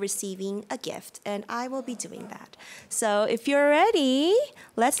if you're receiving a gift, and I will be doing that. So if you're ready,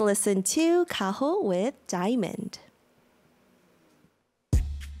 let's listen to Gaho with Diamond.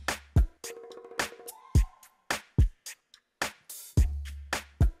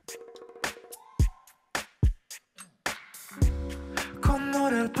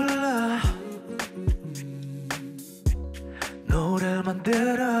 노래를 불러 노래를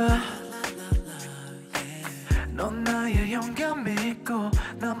만들어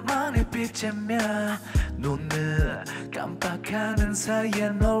달이 쬐면 눈을 깜빡하는 사이에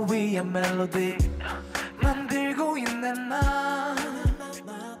널 위한 멜로디 만들고 있는 나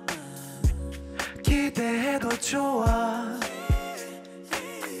기대해도 좋아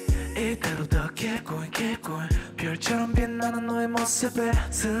이대로 더 길고 별처럼 빛나는 너의 모습에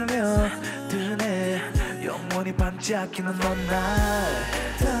스며드네 영원히 반짝이는 넌날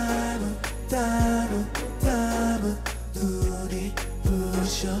따로 눈이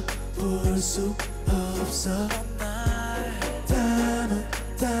부셔 볼 수 없어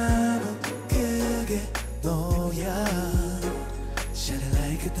따로 그게 너야 Shining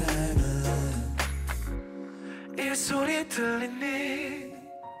like a diamond 이 소리 들리니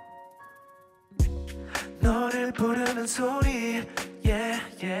너를 부르는 소리 yeah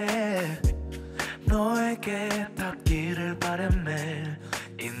yeah 너에게 닿기를 바래 매일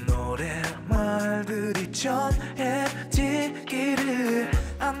이 노래 말들이 전해지기를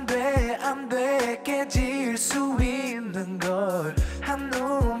안돼 깨질 수 있는 걸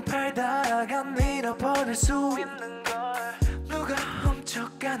한눈 팔다가 잃어버릴 수 있는 걸 누가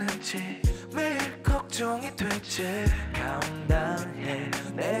훔쳐가는지 매일 걱정이 되지 감당해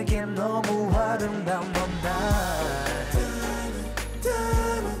내게 너무 아름다운 넌날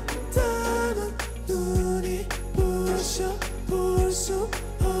눈이 부셔 볼 수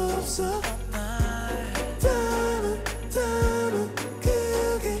없어 따로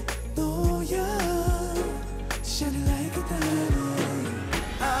그게 너야 Shining like a diamond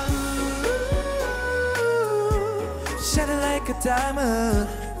Shining like a diamond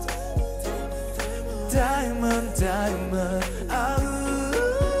Diamond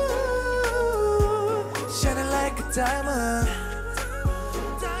Shining like a diamond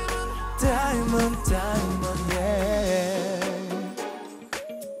Diamond yeah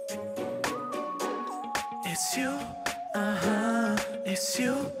It's you, it's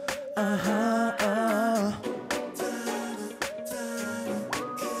you,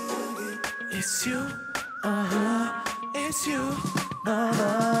 It's you, it's you,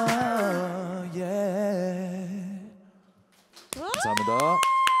 yeah. 감사합니다.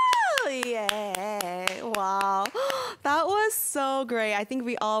 Yeah. Wow. That was so great. I think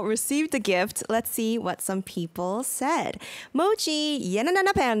we all received the gift. Let's see what some people said. Mochi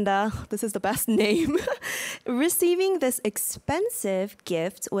Yenanana Panda, this is the best name, receiving this expensive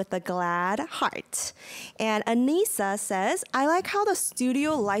gift with a glad heart. And Anissa says, I like how the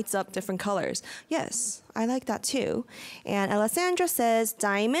studio lights up different colors. Yes, I like that too. And Alessandra says,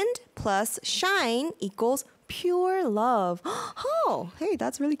 diamond plus shine equals pure love. Oh, hey,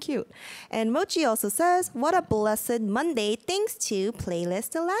 that's really cute. And Mochi also says, what a blessed Monday thanks to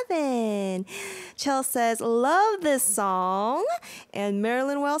Playlist 11. Chell says, love this song. And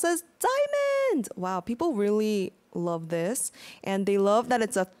Marilyn Wells says, diamond. Wow, people really love this. And they love that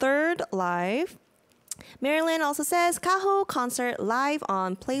it's a third live. Marilyn also says, Gaho concert live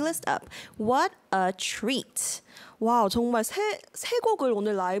on Playlist Up. What a treat. 와우, 정말 세 곡을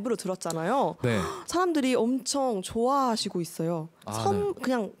오늘 라이브로 들었잖아요. 네. 사람들이 엄청 좋아하시고 있어요. 네.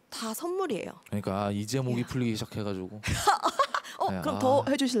 그냥 다 선물이에요. 그러니까 이제 목이 풀리기 시작해가지고. 네, 그럼 더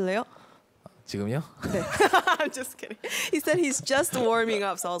해주실래요? 지금요? 네. I'm just kidding. He said he's just warming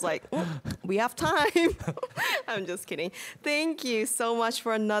up, so I was like, we have time. I'm just kidding. Thank you so much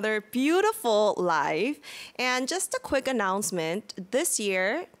for another beautiful live. And just a quick announcement. This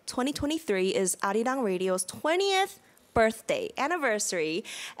year, 2023 is Arirang Radio's 20th birthday anniversary.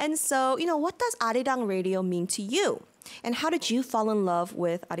 And so, what does Arirang Radio mean to you? And how did you fall in love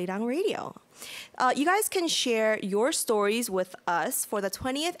with Arirang Radio? You guys can share your stories with us for the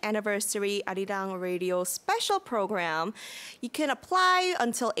 20th anniversary Arirang Radio special program. You can apply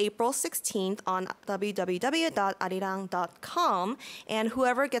until April 16th on www.arirang.com, and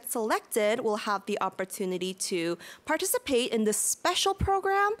whoever gets selected will have the opportunity to participate in this special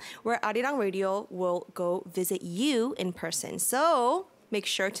program where Arirang Radio will go visit you in person. So make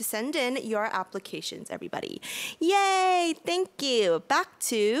sure to send in your applications, everybody. Yay! Thank you. Back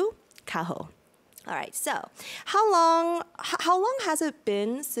to Gaho. All right, so how long has it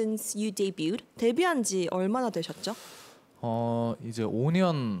been since you debuted? 데뷔한 지 얼마나 되셨죠? 이제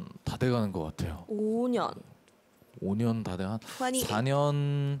 5년 다 돼가는 것 같아요. 5년 다 돼 한 20...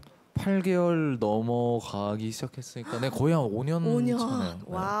 4년 8개월 넘어가기 시작했으니까 거의 한 5년 차네요.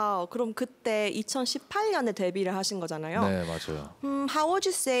 와우. 그럼 그때 2018년에 데뷔를 하신 거잖아요. 네, 맞아요. How would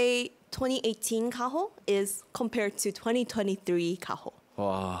you say 2018 Gaho is compared to 2023 Gaho?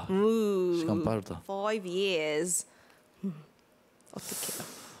 와, 시간 빠르다. 5 years. 어떡해요?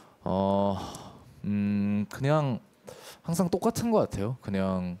 그냥 항상 똑같은 것 같아요.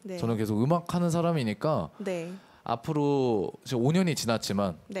 그냥 네. 저는 계속 음악 하는 사람이니까 네. 앞으로 이제 5년이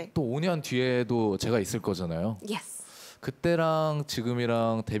지났지만 네. 또 5년 뒤에도 제가 있을 거잖아요. Yes. 그때랑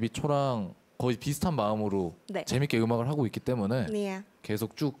지금이랑 데뷔 초랑 거의 비슷한 마음으로 네. 재밌게 음악을 하고 있기 때문에 Yeah.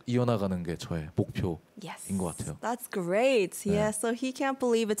 계속 쭉 이어나가는 게 저의 목표인 Yes. 것 같아요. That's great. Yeah. Yeah, so he can't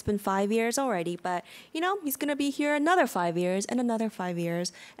believe it's been 5 years already, but you know, he's going to be here another 5 years and another 5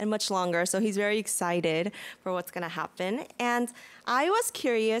 years and much longer. So he's very excited for what's going to happen. And I was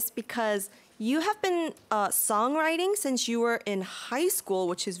curious because you have been songwriting since you were in high school,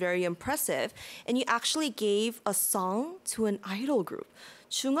 which is very impressive. And you actually gave a song to an idol group.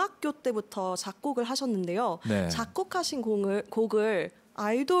 중학교 때부터 작곡을 하셨는데요. 네. 작곡하신 곡을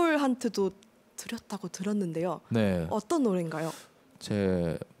아이돌한테도 드렸다고 들었는데요. 네. 어떤 노래인가요?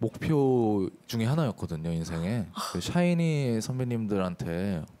 제 목표 중에 하나였거든요, 인생에. 그 샤이니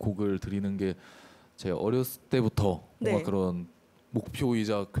선배님들한테 곡을 드리는 게 제 어렸을 때부터 네. 뭔가 그런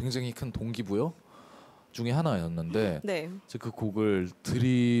목표이자 굉장히 큰 동기부여 중에 하나였는데 네. 이제 그 곡을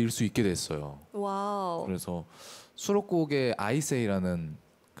드릴 수 있게 됐어요. 와우. 그래서 수록곡의 아이세이라는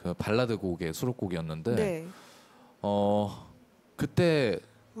그 발라드 곡의 수록곡이었는데 네. 그때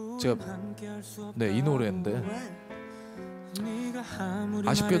제가 네, 이 노래인데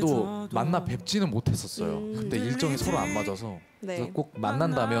아쉽게도 만나 뵙지는 못했었어요. 그때 일정이 서로 안 맞아서 네. 그래서 꼭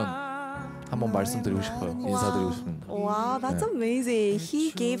만난다면 한번 말씀드리고 싶어요. 인사드리고 싶습니다. Wow, that's amazing.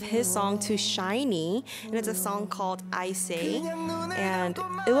 He gave his song to Shiny, and it's a song called I Say. And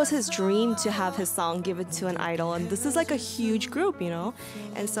it was his dream to have his song given to an idol. And this is like a huge group, you know?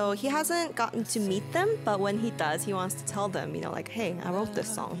 And so he hasn't gotten to meet them, but when he does, he wants to tell them, you know, like, hey, I wrote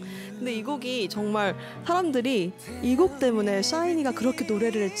this song. 근데 이 곡이 정말 사람들이 이 곡 때문에 샤이니가 그렇게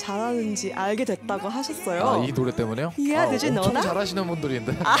노래를 잘하는지 알게 됐다고 하셨어요. 아, 이 노래 때문에요? Yeah, did you know 엄청 that? 잘하시는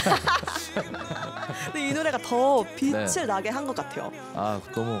분들인데. 근데 이 노래가 더 빛을 네. 나게 한 것 같아요. 아,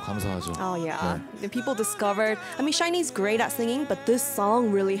 너무 감사하죠. Oh yeah. The people discovered. I mean, Shiny's great at singing, but this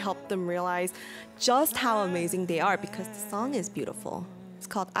song really helped them realize just how amazing they are because the song is beautiful. It's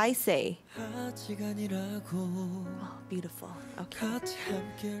called I Say. Oh, beautiful. Okay.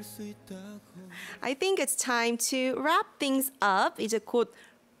 I think it's time to wrap things up. 이제 곧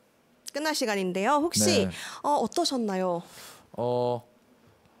끝날 시간인데요. 혹시 네. 어떠셨나요?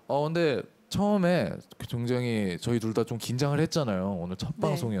 근데 처음에 굉장히 저희 둘 다 좀 긴장을 했잖아요. 오늘 첫 네.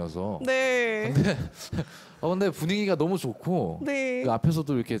 방송이어서. 네. 근데 분위기가 너무 좋고 네. 그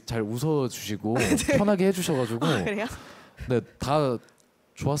앞에서도 이렇게 잘 웃어주시고 편하게 해주셔가지고 그래요? 네, 다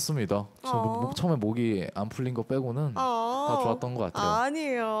좋았습니다. 처음에 목이 안 풀린 거 빼고는 다 좋았던 것 같아요.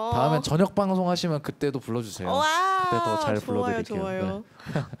 아니에요. 다음엔 저녁 방송 하시면 그때도 불러주세요. 와, 그때 더 잘 좋아요, 불러드릴게요. 좋아요.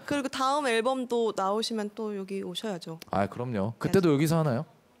 네. 그리고 다음 앨범도 나오시면 또 여기 오셔야죠. 아, 그럼요. 그때도 여기서 하나요?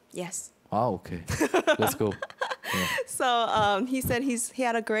 Yes. 아, 오케이. Let's go. So he said he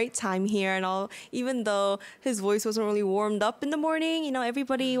had a great time here, and all. Even though his voice wasn't really warmed up in the morning, you know,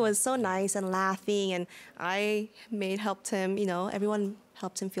 everybody was so nice and laughing, and I helped him. You know, everyone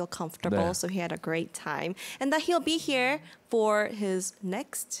helped him feel comfortable, 네. so he had a great time, and that he'll be here for his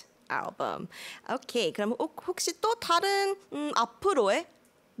next album. Okay, 그럼 혹시 또 다른 앞으로의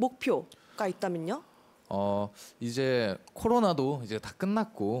목표가 있다면요? 이제 코로나도 이제 다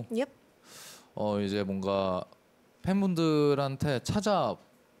끝났고 Yep. 이제 뭔가 팬분들한테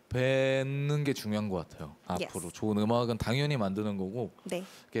찾아뵙는 게 중요한 것 같아요. 앞으로 Yes. 좋은 음악은 당연히 만드는 거고 네.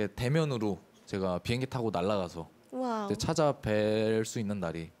 이게 대면으로 제가 비행기 타고 날아가서 Wow. 이제 찾아뵐 수 있는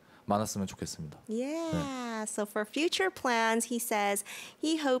날이 많았으면 좋겠습니다. Yeah. So for future plans, he says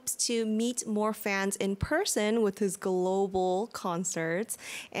he hopes to meet more fans in person with his global concerts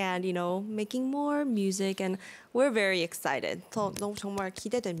and, you know, making more music. And we're very excited. 너무 정말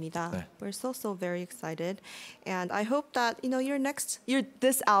기대됩니다. 네. We're so very excited. And I hope that, you know,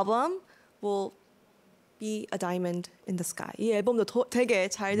 this album will be a diamond in the sky. 이 앨범도 되게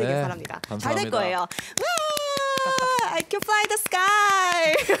잘 되길 네, 바랍니다. 잘 될 감사합니다. 거예요. I can fly the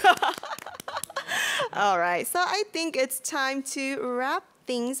sky. All right, so I think it's time to wrap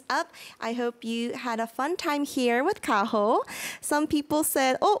things up. I hope you had a fun time here with Gaho. Some people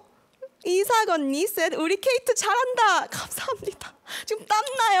said, 이사건님 said, 우리 케이트 잘한다. 감사합니다. 지금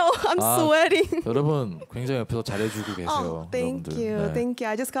땀나요. I'm sweating. 여러분 굉장히 옆에서 잘해주고 계세요. Thank 여러분들. you. 네. Thank you.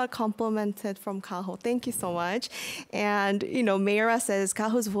 I just got complimented from Gaho. Thank you so much. And, you know, Mayra says,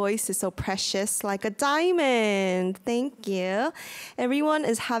 Gaho's voice is so precious, like a diamond. Thank you. Everyone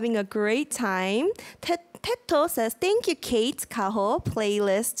is having a great time. Teto says, thank you, Kate, Gaho,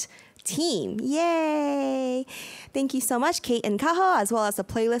 playlist team. Yay. Thank you so much, Kate and Gaho, as well as the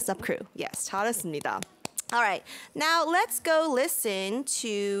Playlist Up crew. Yes, 잘했습니다. All right, now let's go listen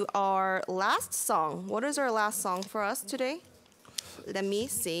to our last song. What is our last song for us today? Let me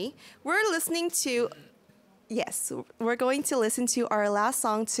see. We're listening to Yes, we're going to listen to our last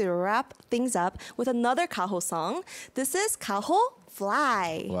song to wrap things up with another Gaho song. This is Gaho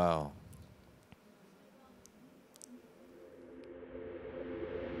Fly. 와우.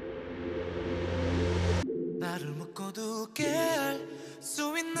 나를 묶어두게 할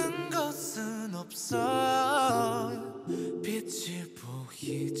수 있는 것은 없어 빛이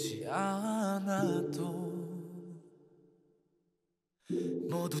보이지 않아도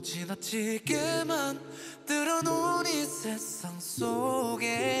모두 지나치게만 들어놓은 이 세상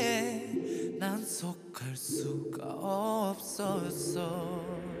속에 난 속할 수가 없었어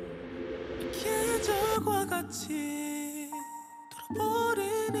계절과 같이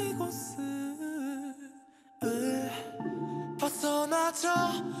돌아버린 이곳을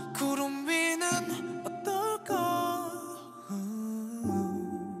벗어나자 구름 위는 어떨까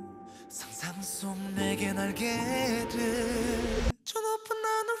상상 속 내게 날개를 저 높은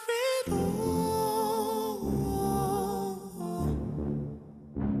하늘 위로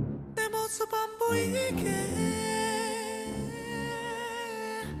내 모습 안 보이게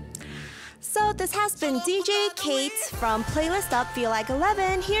So this has been DJ Kate from Playlist Up Feel Like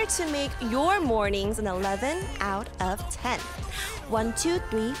 11, here to make your mornings an 11 out of 10. 1, 2,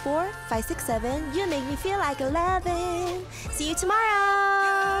 3, 4, 5, 6, 7. You make me feel like 11. See you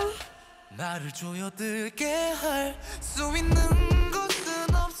tomorrow. 나를 조여들게 할 수 있는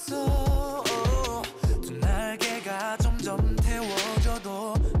것은 없어 두 날개가 점점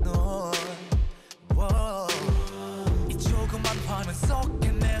태워져도 넌 이 조그만 화면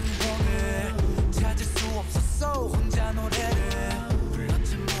속에 멘붕을 찾을 수 없었어 혼자 노래를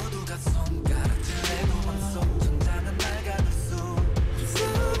불렀지 모두가 손가락질 내고 맘속 천장은 낡아들 수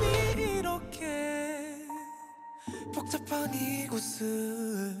숨이 이렇게 복잡한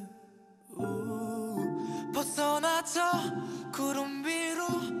이곳을 벗어나자 구름 위로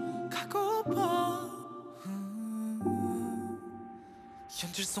가고파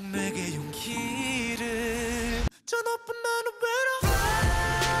현실 속 내게 용기를